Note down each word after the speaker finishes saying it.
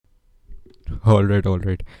All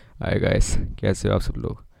right. Hi guys, कैसे हो आप सब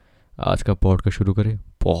लोग। आज का पॉडकास्ट शुरू करें।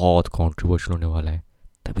 बहुत कंट्रोवर्शियल होने वाला है,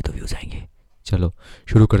 तभी तो व्यूज़ आएंगे। चलो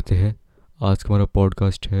शुरू करते हैं। आज का हमारा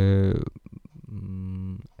पॉडकास्ट है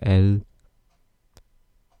L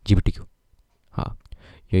G B T Q. हाँ,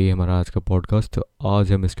 यही है हमारा आज का पॉडकास्ट। तो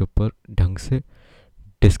आज हम इसके ऊपर ढंग से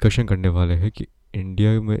डिस्कशन करने वाले हैं कि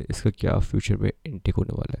इंडिया में इसका क्या फ्यूचर में इनटेक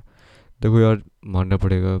होने वाला है। देखो यार, मानना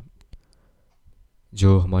पड़ेगा,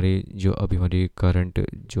 जो अभी हमारी करंट,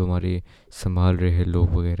 जो हमारे संभाल रहे हैं लोग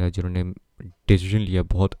वगैरह, जिन्होंने डिसीजन लिया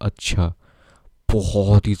बहुत अच्छा,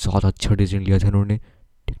 बहुत ही ज़्यादा अच्छा डिसीजन लिया था उन्होंने,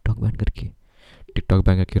 टिकटॉक बैन करके। टिकटॉक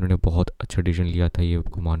बैन करके उन्होंने बहुत अच्छा डिसीजन लिया था, ये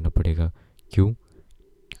आपको मानना पड़ेगा। क्यों?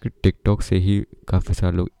 क्योंकि टिकटॉक से ही काफ़ी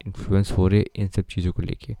सारे लोग इन्फ्लुएंस हो रहे इन सब चीज़ों को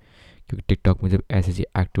लेके। क्योंकि टिकटॉक में जब ऐसी ऐसी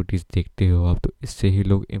एक्टिविटीज़ देखते हो आप, तो इससे ही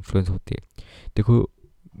लोग इन्फ्लुएंस होते हैं। देखो,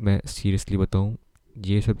 मैं सीरियसली बताऊँ,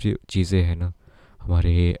 ये सब जो चीज़ें हैं ना,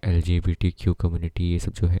 हमारे L G B T Q community, ये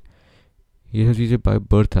सब जो है, ये सब चीज़ें बाय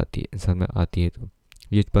बर्थ आती है, इंसान में आती है। तो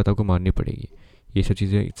ये बात आपको माननी पड़ेगी। ये सब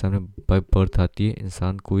चीज़ें इंसान में बाय बर्थ आती है,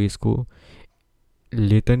 इंसान कोई इसको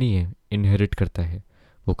लेता नहीं है, इनहेरिट करता है।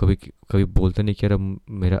 वो कभी कभी बोलता नहीं कि यार अब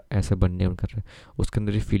मेरा ऐसा बनने मन कर रहा है। उसके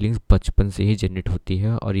अंदर ये फीलिंग्स बचपन से ही जनरेट होती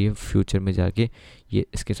है, और ये फ्यूचर में जाके ये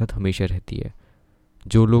इसके साथ हमेशा रहती है।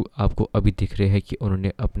 जो लोग आपको अभी दिख रहे हैं कि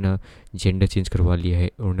उन्होंने अपना जेंडर चेंज करवा लिया है,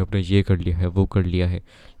 उन्होंने अपना ये कर लिया है, वो कर लिया है,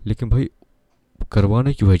 लेकिन भाई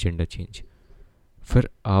करवाना क्यों है जेंडर चेंज? फिर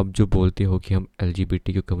आप जो बोलते हो कि हम L G B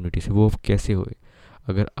T Q community से, वो अब कैसे हुए?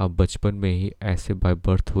 अगर आप बचपन में ही ऐसे बाय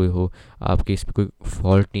बर्थ हुए हो, आपके इसमें कोई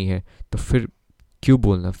फॉल्ट नहीं है, तो फिर क्यों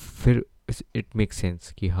बोलना? फिर इट मेक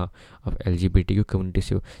सेंस कि हाँ, आप L G B T Q community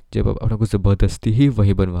से हो। जब आप अपना कुछ ज़बरदस्ती ही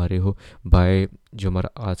वही बनवा रहे हो, बाय जो हमारा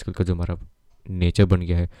आजकल का जो हमारा नेचर बन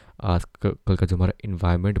गया है, आजकल का जो हमारा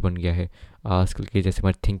इन्वायरमेंट बन गया है, आजकल की जैसे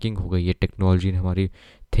हमारी थिंकिंग हो गई है, टेक्नोलॉजी ने हमारी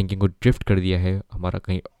थिंकिंग को ड्रिफ्ट कर दिया है, हमारा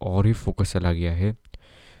कहीं और ही फोकस चला गया है।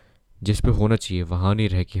 जिस पे होना चाहिए वहाँ नहीं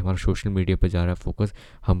रह के हमारा सोशल मीडिया पे जा रहा है फोकस।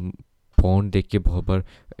 हम फ़ोन देख के बहुत बार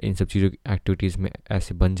इन सब चीज़ों की एक्टिविटीज़ में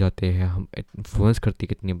ऐसे बन जाते हैं, हम इन्फ्लुएंस करती है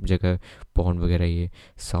कितनी जगह पॉन वगैरह। ये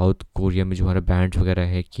साउथ कोरिया में जो हमारा बैंड्स वगैरह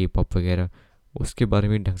है, के पॉप वगैरह, उसके बारे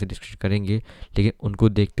में ढंग से डिस्कशन करेंगे। लेकिन उनको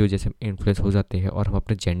देखते हुए जैसे हम इन्फ्लुएंस हो जाते हैं और हम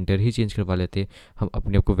अपना जेंडर ही चेंज करवा लेते हैं, हम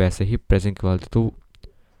अपने आप को वैसे ही प्रेजेंट करवा लेते, तो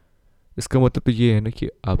इसका मतलब तो ये है ना कि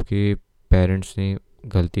आपके पेरेंट्स ने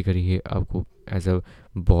गलती करी है आपको as a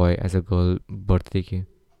boy, as a girl birth दे के।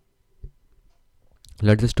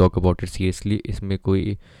 Let's just talk about it seriously. इसमें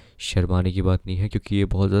कोई शर्माने की बात नहीं है, क्योंकि ये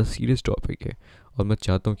बहुत ज़्यादा सीरियस टॉपिक है। और मैं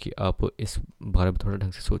चाहता हूँ कि आप इस बारे में थोड़ा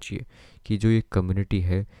ढंग से सोचिए कि जो ये कम्युनिटी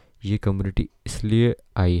है, ये कम्युनिटी इसलिए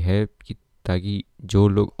आई है कि ताकि जो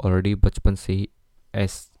लोग ऑलरेडी बचपन से ही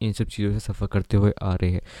ऐस इन सब चीज़ों से सफ़र करते हुए आ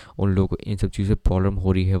रहे हैं, उन लोगों को इन सब चीज़ों से प्रॉब्लम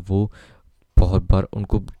हो रही है, वो बहुत बार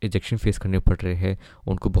उनको रिजेक्शन फेस करने पड़ रहे हैं,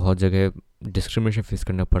 उनको बहुत जगह डिस्क्रिमिनेशन फेस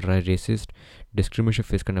करना पड़ रहा है, रेसिस्ट डिस्क्रिमिनेशन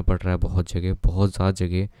फेस करना पड़ रहा है बहुत जगह, बहुत ज़्यादा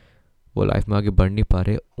जगह। वो लाइफ में आगे बढ़ नहीं पा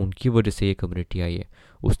रहे, उनकी वजह से ये कम्युनिटी आई है।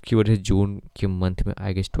 उसकी वजह से जून के मंथ में,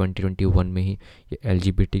 आई गेस 2021 में ही, ये L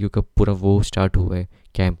G B T Q का पूरा वो स्टार्ट हुआ है,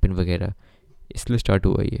 कैंपेन वगैरह। इसलिए स्टार्ट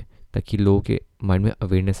हुआ है ये, ताकि लोगों के माइंड में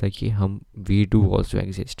अवेयरनेस है कि हम वी डू ऑल्सो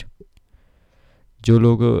एग्जिस्ट। जो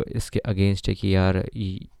लोग इसके अगेंस्ट है कि यार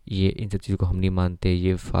ये इन सब चीज़ों को हम नहीं मानते,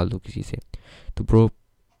 ये फालतू की चीज़ें, तो bro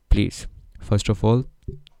please, first of all,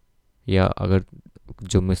 या अगर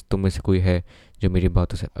जो में तुम में से कोई है जो मेरी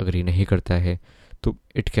बातों से अग्री नहीं करता है, तो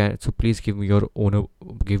it can, so please give me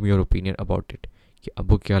your opinion about it, कि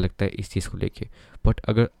आपको क्या लगता है इस चीज़ को लेके। बट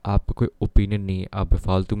अगर आपका कोई ओपिनियन नहीं है, आप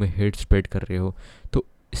बेफालतू में हेट स्प्रेड कर रहे हो, तो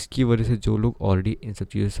इसकी वजह से जो लोग ऑलरेडी इन सब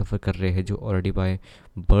चीज़ों से सफ़र कर रहे हैं, जो ऑलरेडी बाय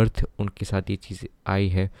बर्थ उनके साथ ये चीज़ आई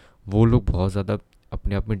है, वो लोग बहुत ज़्यादा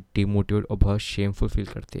अपने आप में डिमोटिवेट और बहुत शेमफुल फील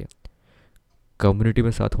करते हैं। कम्युनिटी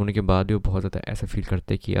में साथ होने के बाद भी वो बहुत ज़्यादा ऐसा फील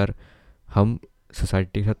करते हैं कि यार हम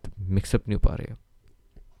सोसाइटी के साथ मिक्सअप नहीं हो पा रहे।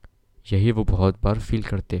 यही वो बहुत बार फील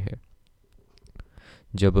करते हैं।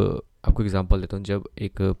 जब आपको एग्जांपल देता हूँ, जब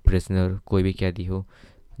एक प्रिजनर, कोई भी कैदी हो,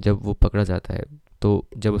 जब वो पकड़ा जाता है, तो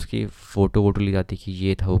जब उसकी फ़ोटो वोटो ली जाती है कि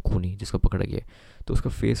ये था वो खूनी जिसको पकड़ा गया, तो उसका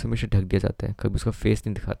फेस हमेशा ढक दिया जाता है, कभी उसका फेस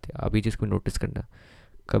नहीं दिखाते। आप ये चीज़ को नोटिस करना,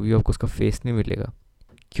 कभी आपको उसका फेस नहीं मिलेगा।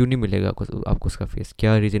 क्यों नहीं मिलेगा आपको उसका फेस?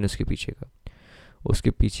 क्या रीज़न है उसके पीछे का?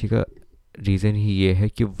 उसके पीछे का रीज़न ही ये है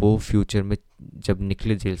कि वो फ्यूचर में जब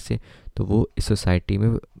निकले जेल से, तो वो इस सोसाइटी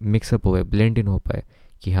में मिक्सअप हो पाए, ब्लेंड इन हो पाए,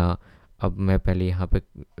 कि हाँ, अब मैं पहले यहाँ पे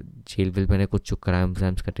जेल वेल मैंने कुछ क्राइम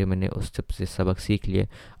व्राइम्स करके मैंने उस सब से सबक सीख लिए,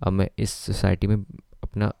 अब मैं इस सोसाइटी में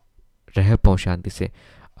अपना रह पाऊँ शांति से,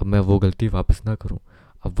 अब मैं वो गलती वापस ना करूँ।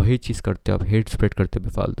 अब वही चीज़ करते हो, आप हेट स्प्रेड करते हो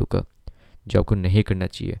बेफालतू का, जो आपको नहीं करना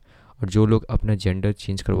चाहिए। और जो लोग अपना जेंडर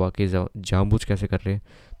चेंज करवा के जानबूझ कैसे कर रहे हैं,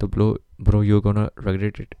 तो bro you gonna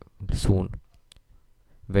regret it soon,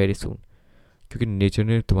 very soon. क्योंकि नेचर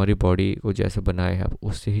ने तुम्हारी बॉडी को जैसे बनाया है, आप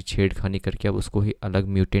उससे ही छेड़खानी करके आप उसको ही अलग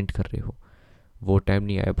म्यूटेंट कर रहे हो। वो टाइम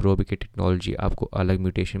नहीं आया ब्रो अभी की टेक्नोलॉजी आपको अलग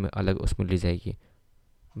म्यूटेशन में अलग उसमें ले जाएगी।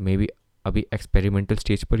 मे बी अभी एक्सपेरिमेंटल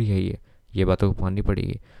स्टेज पर ही है ये बातों को माननी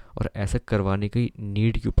पड़ेगी। और ऐसा करवाने की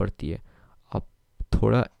नीड क्यों पड़ती है? आप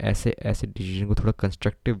थोड़ा ऐसे ऐसे डिसीजन को थोड़ा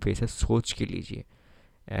कंस्ट्रक्टिव वे से सोच के लीजिए,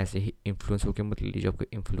 ऐसे ही इन्फ्लुएंस होकर मत लीजिए। आपको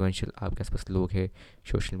इन्फ्लुएंशियल आपके आसपास लोग हैं,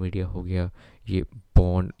 सोशल मीडिया हो गया, ये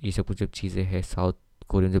बॉन्ड, ये सब कुछ जब चीज़ें हैं, साउथ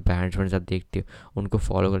कोरियन जो बैंड्स वैंड्स आप देखते हो उनको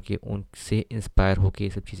फॉलो करके उनसे इंस्पायर होकर ये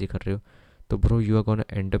सब चीज़ें कर रहे हो, तो bro you are gonna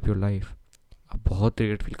end up your life. आप बहुत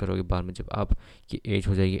रिग्रेट फील करोगे बाद में, जब आप की एज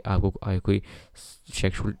हो जाएगी, आपको आए कोई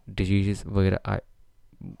सेक्सुअल डिजीज़ वगैरह आए,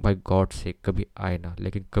 बाय गॉड से कभी आए ना,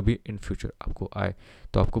 लेकिन कभी इन फ्यूचर आपको आए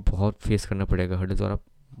तो आपको बहुत फेस करना पड़ेगा हर्डल्स, और आप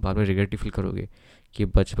बाद में रिग्रेट फील करोगे कि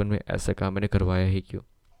बचपन में ऐसा काम मैंने करवाया ही क्यों।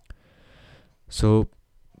 सो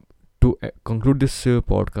टू कंक्लूड दिस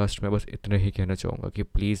पॉडकास्ट मैं बस इतना ही कहना चाहूँगा कि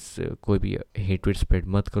प्लीज़ कोई भी हेटरेट स्प्रेड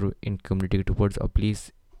मत करो इन कम्युनिटी के टूवर्ड्स, और प्लीज़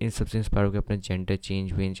इन सबसे इंस्पायर होकर अपना जेंडर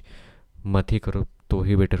चेंज वेंज मत ही करो तो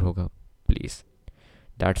ही बेटर होगा, please.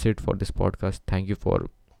 That's it for this podcast. Thank you for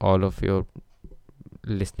all of your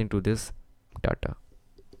listening to this. Tata.